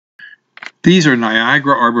These are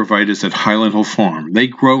Nigra arborvitaes at Highland Hill Farm. They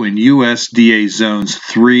grow in USDA zones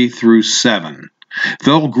 3 through 7.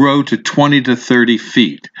 They'll grow to 20 to 30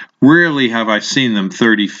 feet. Rarely have I seen them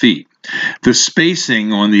 30 feet. The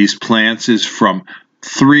spacing on these plants is from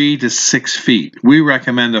 3 to 6 feet. We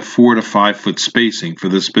recommend a 4 to 5 foot spacing for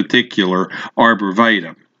this particular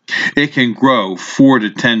arborvitae. It can grow 4 to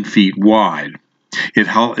 10 feet wide.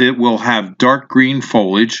 It will have dark green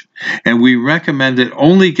foliage, and we recommend it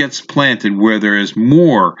only gets planted where there is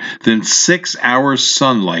more than 6 hours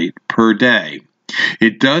sunlight per day.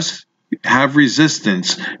 It does have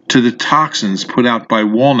resistance to the toxins put out by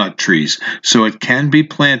walnut trees, so it can be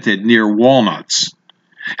planted near walnuts.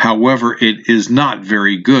 However, it is not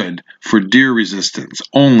very good for deer resistance,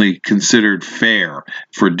 only considered fair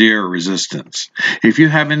for deer resistance. If you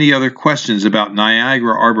have any other questions about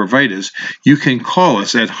Nigra arborvitaes, you can call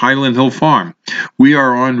us at Highland Hill Farm. We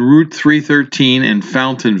are on Route 313 in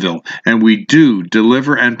Fountainville, and we do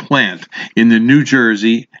deliver and plant in the New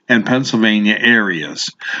Jersey and Pennsylvania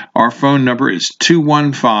areas. Our phone number is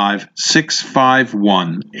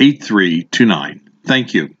 215-651-8329.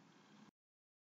 Thank you.